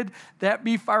wicked. That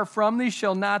be far from thee,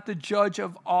 shall not the judge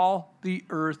of all the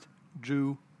earth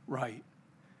do right?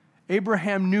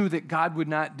 Abraham knew that God would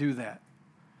not do that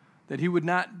he would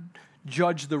not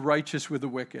judge the righteous with the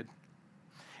wicked.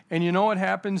 And you know what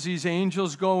happens? These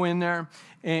angels go in there,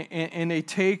 and they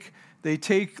take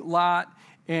Lot,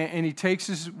 and he takes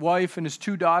his wife and his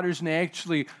 2 daughters, and they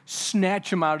actually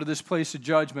snatch him out of this place of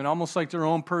judgment, almost like their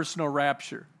own personal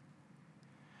rapture.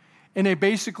 And they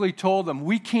basically told them,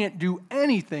 we can't do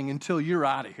anything until you're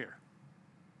out of here.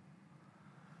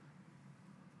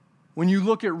 When you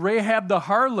look at Rahab the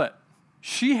harlot,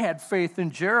 she had faith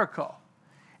in Jericho.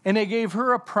 And they gave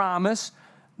her a promise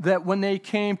that when they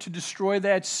came to destroy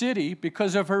that city,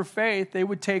 because of her faith, they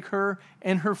would take her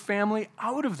and her family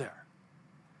out of there.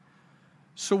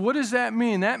 So what does that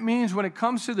mean? That means when it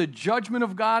comes to the judgment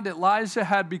of God that lies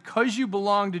ahead, because you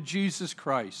belong to Jesus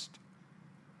Christ,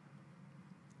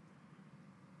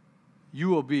 you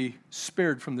will be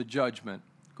spared from the judgment.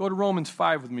 Go to Romans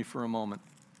 5 with me for a moment.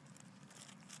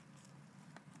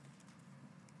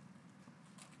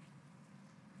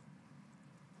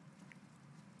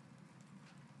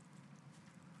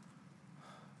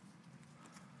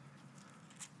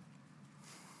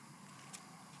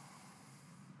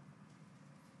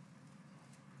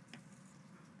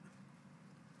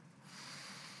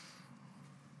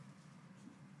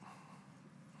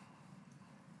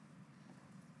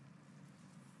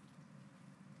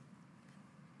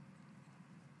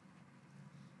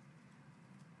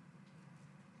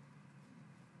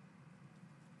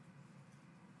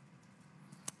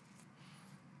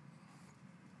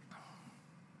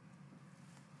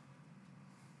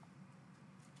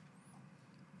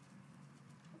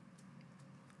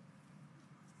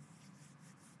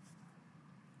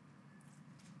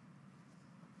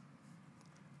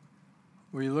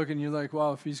 Where you look and you're like,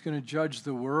 well, if he's going to judge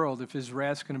the world, if his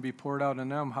wrath's going to be poured out on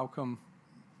them, how come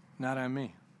not on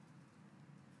me?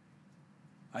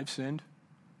 I've sinned.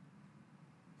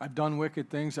 I've done wicked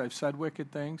things. I've said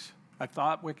wicked things. I've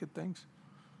thought wicked things.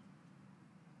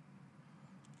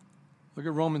 Look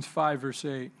at Romans 5, verse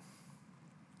 8.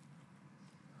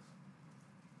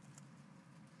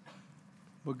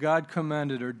 But God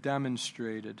commended or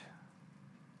demonstrated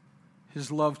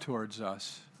his love towards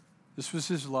us. This was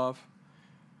his love.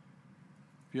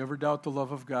 If you ever doubt the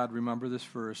love of God, remember this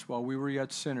verse. While we were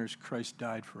yet sinners, Christ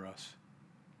died for us.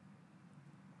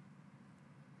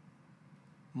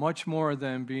 Much more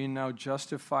than being now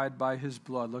justified by his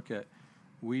blood, look at,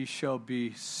 we shall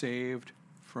be saved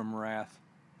from wrath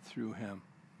through him.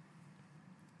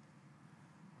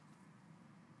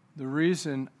 The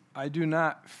reason I do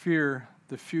not fear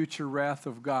the future wrath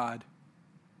of God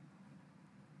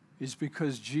is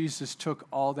because Jesus took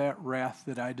all that wrath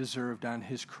that I deserved on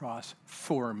his cross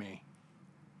for me,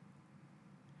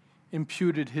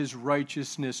 imputed his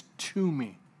righteousness to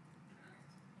me.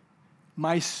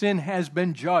 My sin has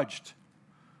been judged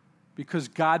because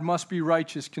God must be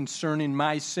righteous concerning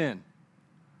my sin.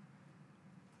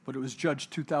 But it was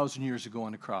judged 2,000 years ago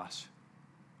on the cross.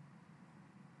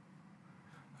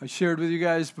 I shared with you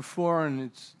guys before, and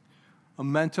it's a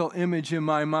mental image in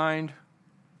my mind,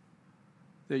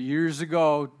 that years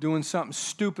ago, doing something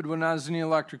stupid when I was in the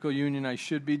electrical union, I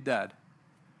should be dead.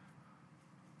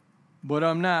 But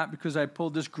I'm not, because I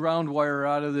pulled this ground wire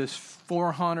out of this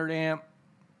 400 amp,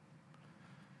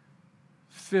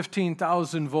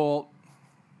 15,000 volt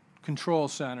control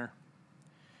center.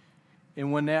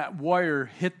 And when that wire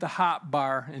hit the hot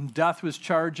bar and death was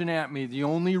charging at me, the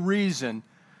only reason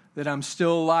that I'm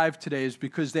still alive today is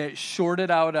because that shorted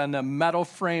out on the metal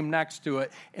frame next to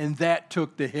it, and that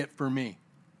took the hit for me,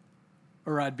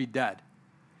 or I'd be dead.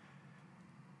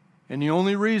 And the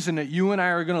only reason that you and I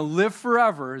are going to live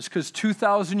forever is because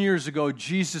 2,000 years ago,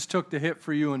 Jesus took the hit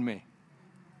for you and me.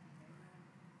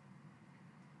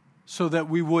 So that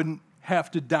we wouldn't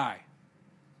have to die.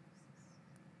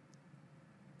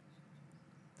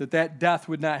 That death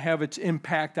would not have its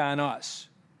impact on us.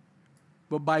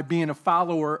 But by being a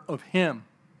follower of Him,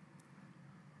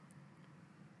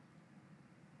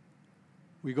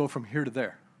 we go from here to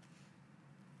there.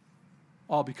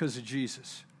 All because of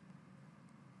Jesus.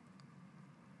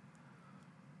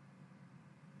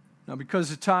 Now,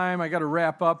 because of time, I got to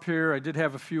wrap up here. I did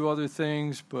have a few other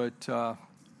things, but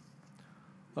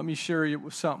let me share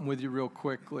something with you real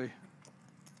quickly.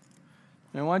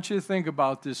 And I want you to think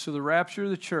about this. So the rapture of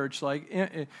the church, like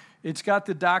it's got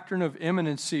the doctrine of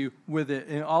imminency with it.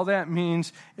 And all that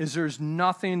means is there's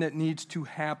nothing that needs to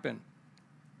happen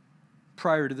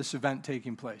prior to this event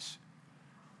taking place.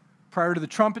 Prior to the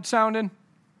trumpet sounding,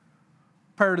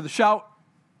 prior to the shout,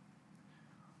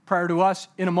 prior to us,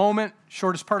 in a moment,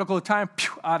 shortest particle of time,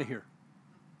 out of here.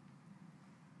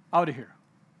 Out of here.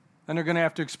 Then they're going to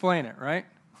have to explain it, right?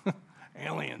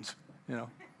 Aliens,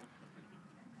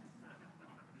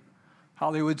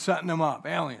 Hollywood setting them up,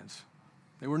 aliens.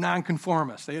 They were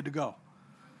nonconformists. They had to go.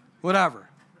 Whatever.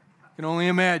 I can only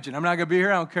imagine. I'm not going to be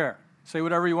here. I don't care. Say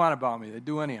whatever you want about me. They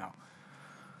do anyhow.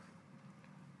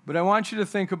 But I want you to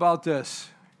think about this.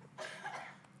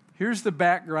 Here's the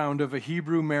background of a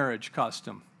Hebrew marriage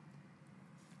custom.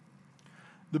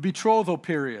 The betrothal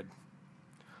period.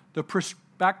 The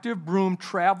prospective groom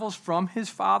travels from his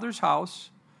father's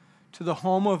house to the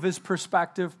home of his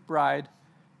prospective bride,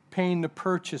 paying the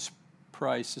purchase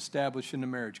price established in the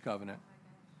marriage covenant.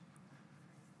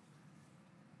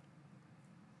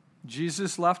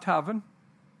 Jesus left heaven.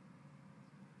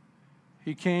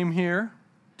 He came here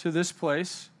to this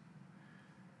place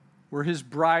where his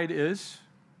bride is,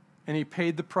 and he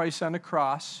paid the price on the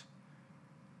cross,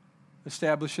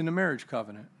 establishing the marriage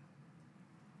covenant.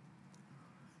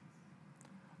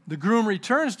 The groom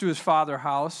returns to his father's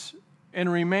house and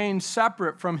remains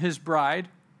separate from his bride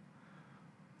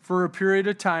for a period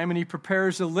of time, and he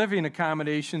prepares the living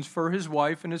accommodations for his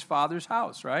wife in his father's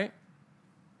house, right?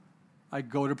 I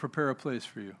go to prepare a place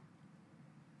for you.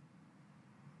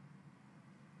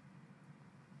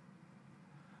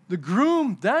 The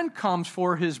groom then comes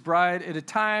for his bride at a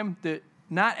time that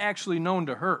not actually known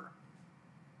to her.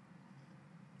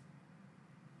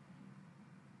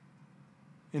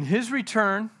 In his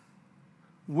return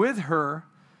with her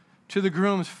to the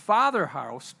groom's father's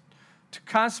house to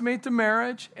consummate the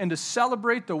marriage and to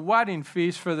celebrate the wedding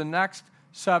feast for the next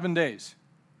 7 days.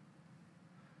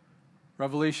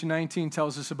 Revelation 19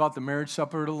 tells us about the marriage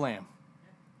supper of the Lamb,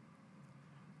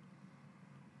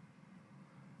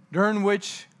 during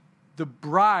which the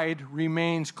bride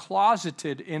remains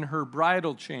closeted in her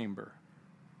bridal chamber.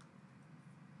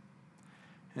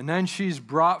 And then she's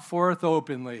brought forth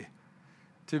openly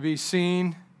to be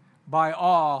seen by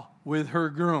all with her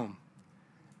groom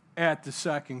at the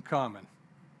second coming.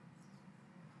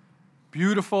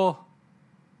 Beautiful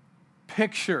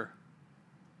picture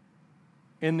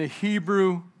in the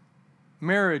Hebrew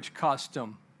marriage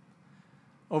custom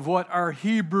of what our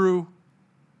Hebrew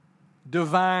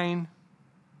divine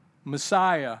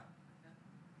Messiah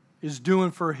is doing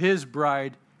for his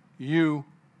bride, you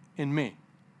and me.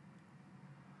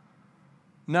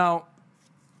 Now,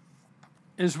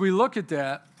 as we look at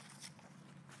that,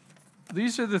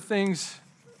 these are the things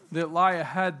that lie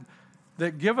ahead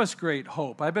that give us great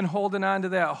hope. I've been holding on to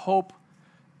that hope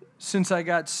since I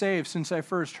got saved, since I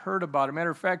first heard about it. Matter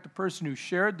of fact, the person who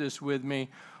shared this with me,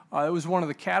 it was one of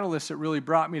the catalysts that really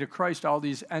brought me to Christ, all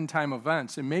these end-time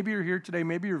events. And maybe you're here today,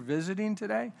 maybe you're visiting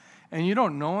today, and you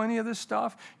don't know any of this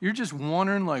stuff. You're just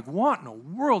wondering, like, what in the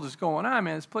world is going on,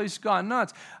 man? This place has gone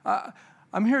nuts.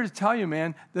 I'm here to tell you,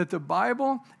 man, that the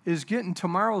Bible is getting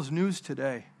tomorrow's news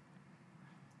today.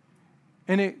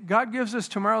 And God gives us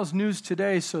tomorrow's news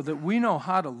today so that we know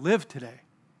how to live today.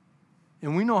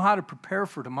 And we know how to prepare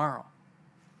for tomorrow.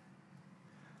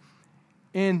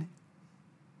 And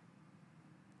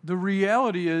the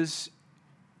reality is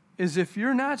if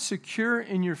you're not secure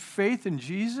in your faith in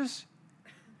Jesus,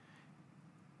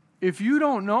 if you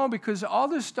don't know, because all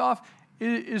this stuff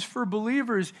is for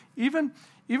believers, even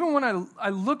when I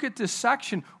look at this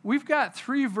section, we've got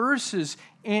 3 verses,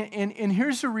 and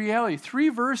here's the reality. 3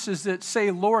 verses that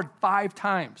say Lord 5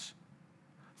 times.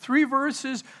 3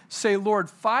 verses say Lord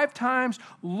 5 times.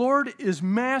 Lord is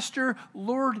master.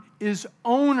 Lord is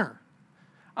owner.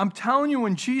 I'm telling you,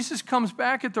 when Jesus comes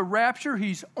back at the rapture,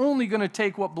 he's only going to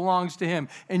take what belongs to him.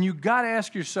 And you got to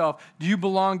ask yourself, do you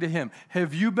belong to him?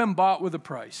 Have you been bought with a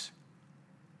price?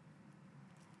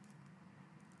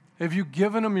 Have you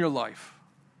given him your life?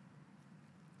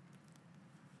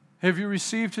 Have you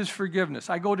received his forgiveness?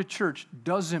 I go to church.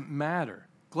 Doesn't matter.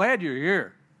 Glad you're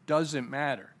here. Doesn't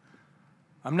matter.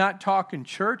 I'm not talking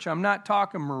church. I'm not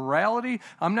talking morality.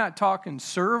 I'm not talking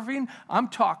serving. I'm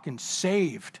talking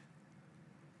saved.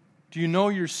 Do you know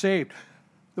you're saved?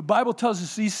 The Bible tells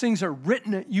us these things are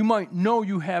written that you might know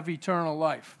you have eternal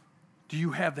life. Do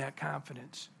you have that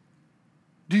confidence?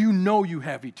 Do you know you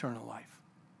have eternal life?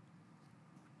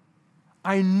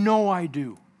 I know I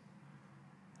do.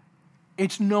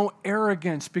 It's no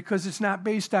arrogance because it's not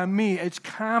based on me. It's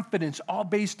confidence, all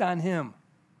based on him.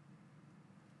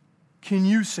 Can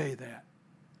you say that?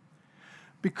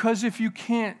 Because if you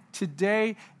can't,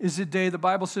 today is the day the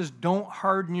Bible says, don't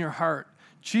harden your heart.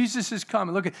 Jesus is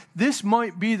coming. Look, this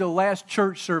might be the last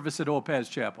church service at Old Paths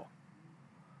Chapel.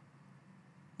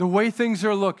 The way things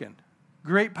are looking,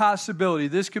 great possibility.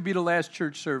 This could be the last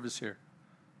church service here.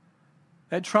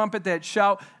 That trumpet, that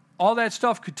shout, all that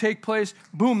stuff could take place.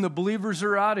 Boom, the believers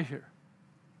are out of here.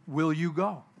 Will you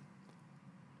go?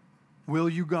 Will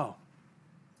you go?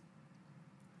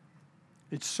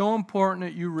 It's so important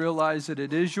that you realize that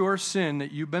it is your sin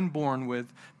that you've been born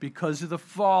with because of the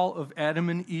fall of Adam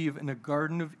and Eve in the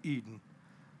Garden of Eden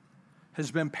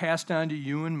has been passed on to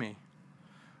you and me.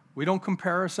 We don't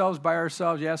compare ourselves by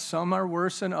ourselves. Yes, some are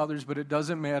worse than others, but it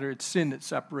doesn't matter. It's sin that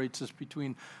separates us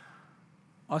between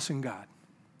us and God.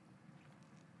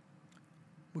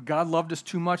 But God loved us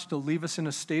too much to leave us in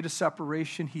a state of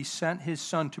separation. He sent his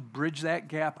son to bridge that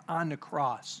gap on the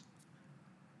cross.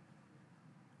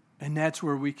 And that's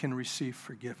where we can receive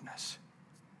forgiveness.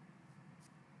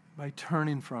 By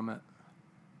turning from it.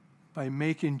 By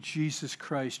making Jesus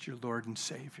Christ your Lord and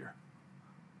Savior.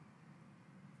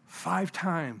 5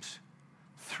 times,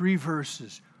 3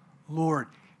 verses. Lord,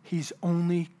 he's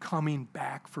only coming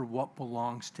back for what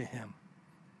belongs to him.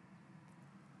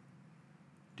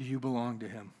 Do you belong to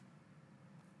him?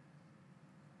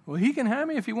 Well, he can have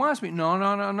me if he wants me.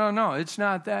 No. It's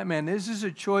not that, man. This is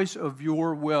a choice of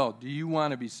your will. Do you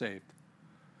want to be saved?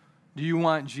 Do you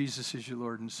want Jesus as your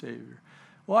Lord and Savior?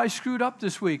 Well, I screwed up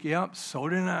this week. Yep, so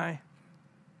did I.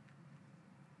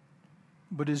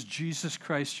 But is Jesus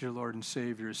Christ your Lord and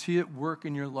Savior? Is he at work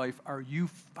in your life? Are you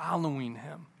following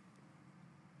him?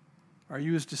 Are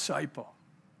you his disciple?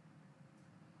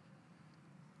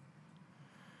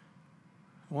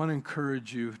 I want to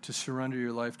encourage you to surrender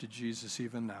your life to Jesus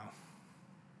even now.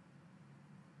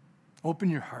 Open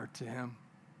your heart to him.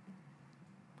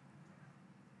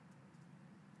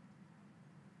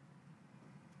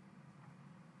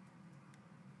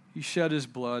 He shed his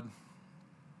blood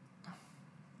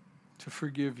to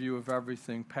forgive you of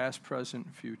everything, past, present,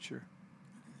 and future,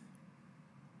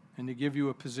 and to give you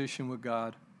a position with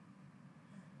God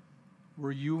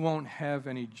where you won't have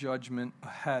any judgment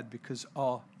ahead because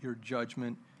all your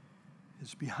judgment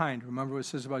is behind. Remember what it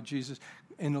says about Jesus?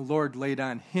 And the Lord laid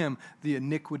on him the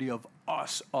iniquity of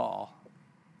us all.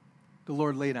 The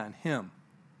Lord laid on him.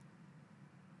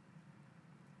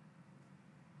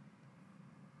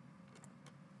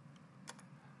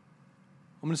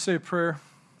 I'm going to say a prayer.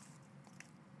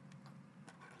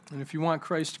 And if you want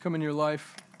Christ to come in your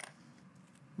life,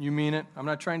 you mean it. I'm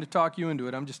not trying to talk you into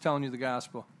it. I'm just telling you the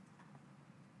gospel.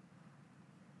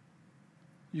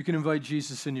 You can invite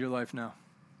Jesus into your life now.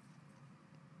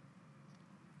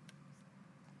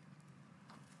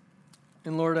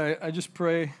 And Lord, I just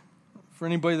pray for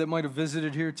anybody that might have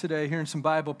visited here today, hearing some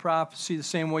Bible prophecy the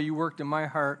same way you worked in my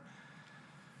heart,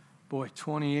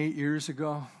 28 years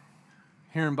ago,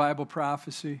 hearing Bible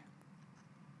prophecy.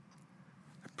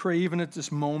 I pray even at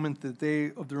this moment that they,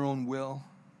 of their own will,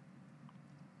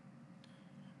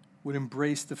 would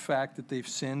embrace the fact that they've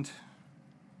sinned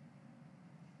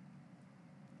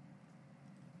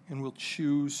and will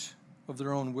choose of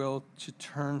their own will to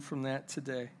turn from that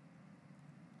today,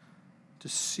 to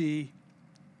see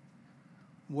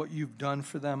what you've done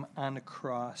for them on the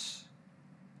cross,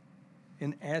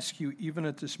 and ask you even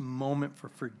at this moment for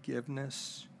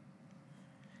forgiveness,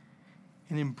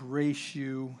 and embrace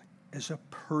you as a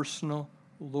personal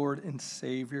Lord and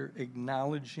Savior,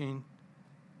 acknowledging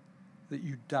that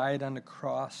you died on the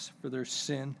cross for their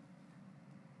sin,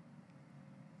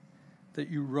 that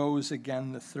you rose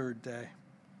again the 3rd day.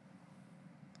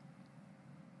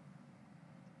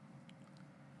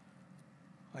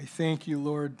 I thank you,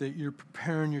 Lord, that you're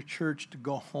preparing your church to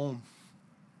go home.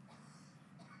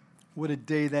 What a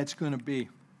day that's going to be.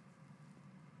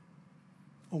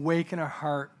 Awaken our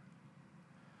heart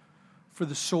for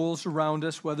the souls around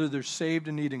us, whether they're saved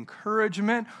and need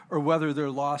encouragement or whether they're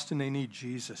lost and they need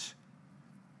Jesus.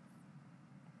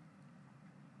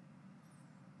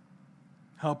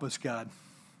 Help us, God.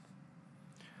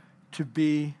 to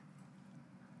be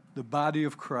the body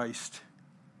of Christ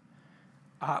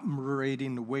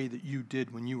operating the way that you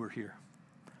did when you were here,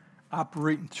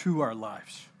 operating through our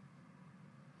lives.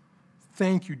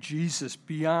 Thank you, Jesus,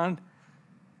 beyond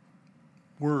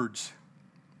words,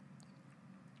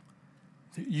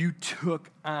 that you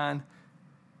took on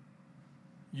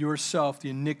yourself the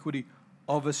iniquity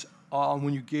of us all. And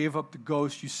when you gave up the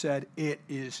ghost, you said, it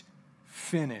is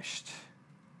finished,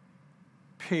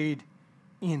 paid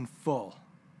in full.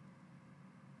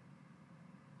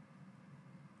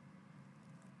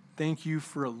 Thank you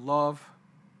for a love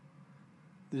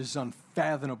that is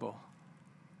unfathomable.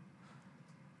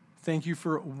 Thank you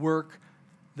for a work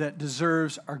that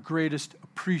deserves our greatest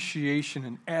appreciation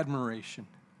and admiration.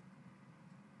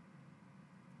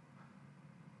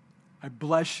 I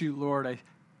bless you, Lord. I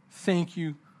thank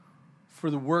you for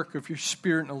the work of your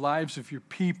Spirit in the lives of your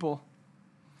people.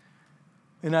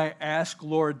 And I ask,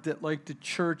 Lord, that like the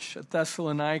church at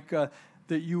Thessalonica,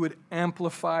 that you would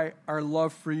amplify our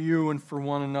love for you and for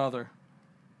one another.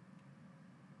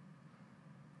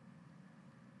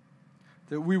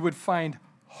 That we would find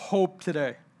hope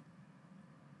today.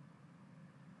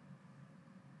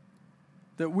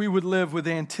 That we would live with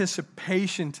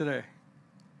anticipation today.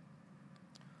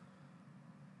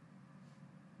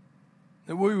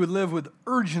 That we would live with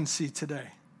urgency today.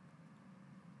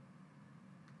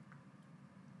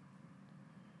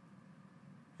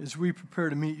 As we prepare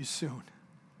to meet you soon.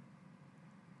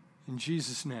 In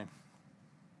Jesus' name,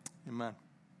 amen.